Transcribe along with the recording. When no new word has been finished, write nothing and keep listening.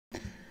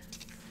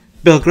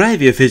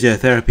Belgravia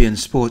Physiotherapy and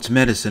Sports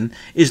Medicine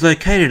is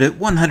located at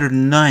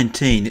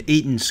 119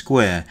 Eaton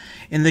Square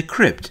in the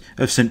crypt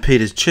of St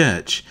Peter's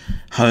Church,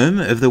 home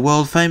of the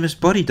world-famous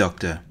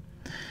Bodydoctor.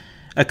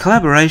 A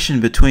collaboration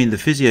between the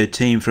physio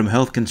team from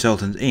Health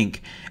Consultants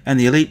Inc. and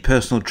the elite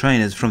personal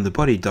trainers from the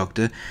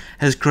Bodydoctor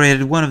has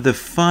created one of the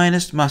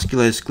finest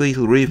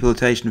musculoskeletal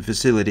rehabilitation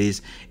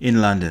facilities in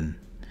London.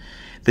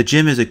 The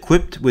gym is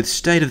equipped with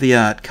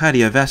state-of-the-art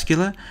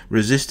cardiovascular,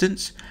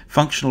 resistance,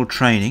 functional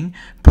training,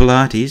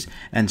 Pilates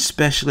and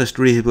specialist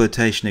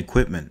rehabilitation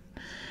equipment.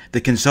 The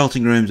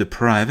consulting rooms are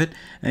private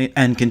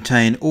and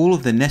contain all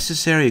of the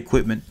necessary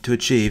equipment to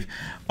achieve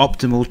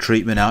optimal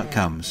treatment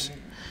outcomes.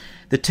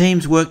 The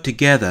teams work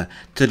together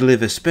to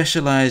deliver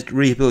specialized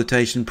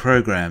rehabilitation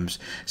programs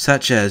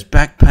such as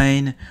back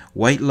pain,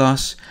 weight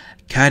loss,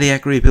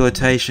 cardiac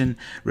rehabilitation,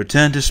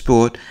 return to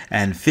sport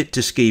and fit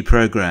to ski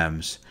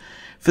programs.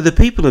 For the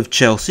people of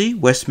Chelsea,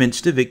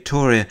 Westminster,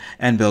 Victoria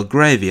and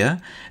Belgravia,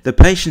 the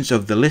patients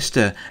of the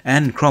Lister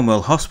and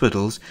Cromwell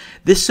hospitals,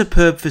 this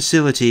superb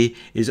facility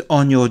is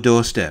on your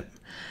doorstep.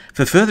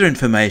 For further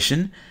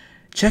information,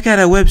 check out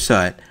our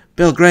website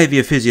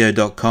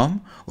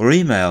belgraviaphysio.com or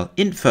email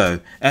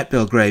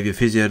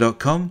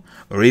info@belgraviaphysio.com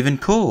or even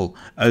call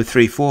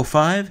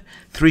 0345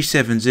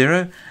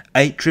 370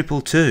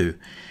 8222.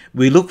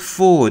 We look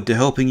forward to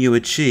helping you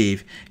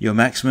achieve your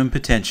maximum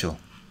potential.